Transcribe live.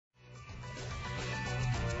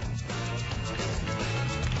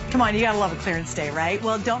Come on, you gotta love a clearance day, right?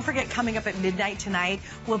 Well, don't forget, coming up at midnight tonight,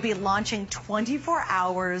 we'll be launching 24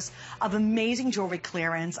 hours of amazing jewelry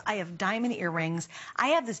clearance. I have diamond earrings. I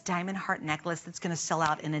have this diamond heart necklace that's gonna sell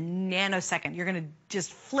out in a nanosecond. You're gonna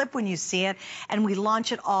just flip when you see it. And we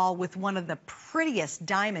launch it all with one of the prettiest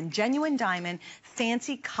diamond, genuine diamond,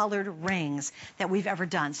 fancy colored rings that we've ever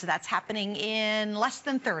done. So that's happening in less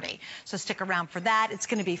than 30. So stick around for that. It's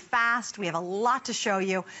gonna be fast. We have a lot to show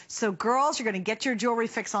you. So girls, you're gonna get your jewelry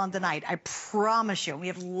fix on tonight. I promise you. We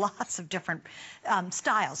have lots of different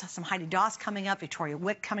styles. Some Heidi Daus coming up, Victoria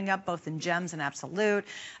Wick coming up, both in gems and absolute.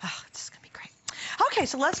 Oh, it's going to be great. Okay,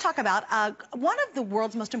 so let's talk about one of the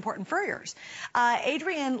world's most important furriers.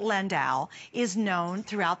 Adrienne Landau is known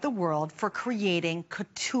throughout the world for creating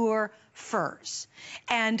couture furs.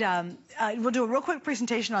 And we'll do a real quick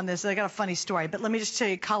presentation on this. I got a funny story, but let me just tell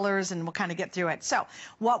you colors and we'll kind of get through it. So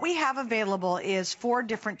what we have available is 4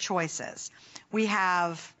 different choices. We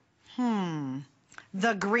have,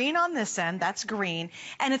 the green on this end, that's green,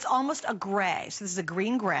 and it's almost a gray. So this is a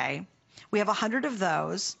green gray. We have 100 of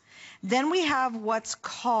those. Then we have what's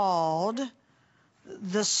called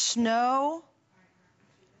the snow,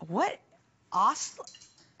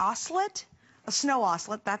 oscillate? A snow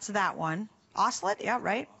oscillate, that's that one. Oscillate, yeah,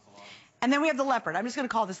 right. And then we have the leopard. I'm just going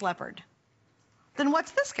to call this leopard. Then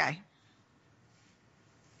what's this guy?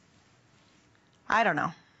 I don't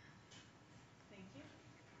know. Thank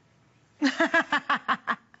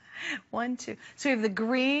you. 1, 2. So we have the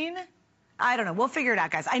green. I don't know. We'll figure it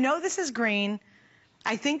out, guys. I know this is green.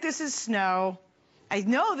 I think this is snow. I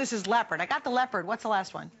know this is leopard. I got the leopard. What's the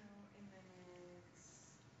last one?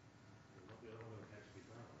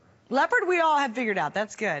 Leopard we all have figured out.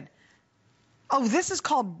 That's good. Oh, this is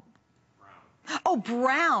called brown. Oh,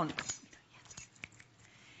 brown.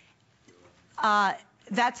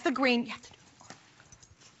 That's the green. You have to do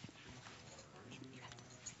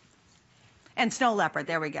and snow leopard.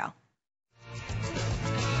 There we go.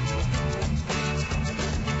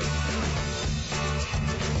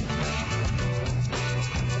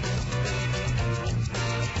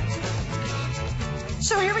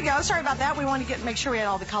 So here we go. Sorry about that. We want to make sure we had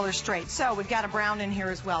all the colors straight. So we've got a brown in here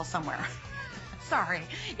as well somewhere. Sorry.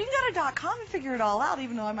 You can go to .com and figure it all out,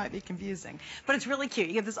 even though I might be confusing. But it's really cute.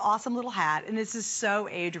 You get this awesome little hat, and this is so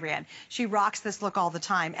Adrienne. She rocks this look all the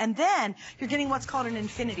time. And then you're getting what's called an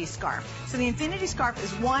infinity scarf. So the infinity scarf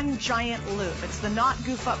is one giant loop. It's the not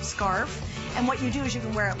goof up scarf. And what you do is you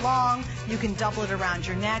can wear it long, you can double it around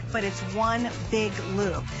your neck, but it's one big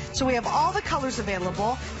loop. So we have all the colors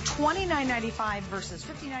available, $29.95 versus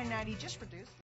 $59.90, just reduced.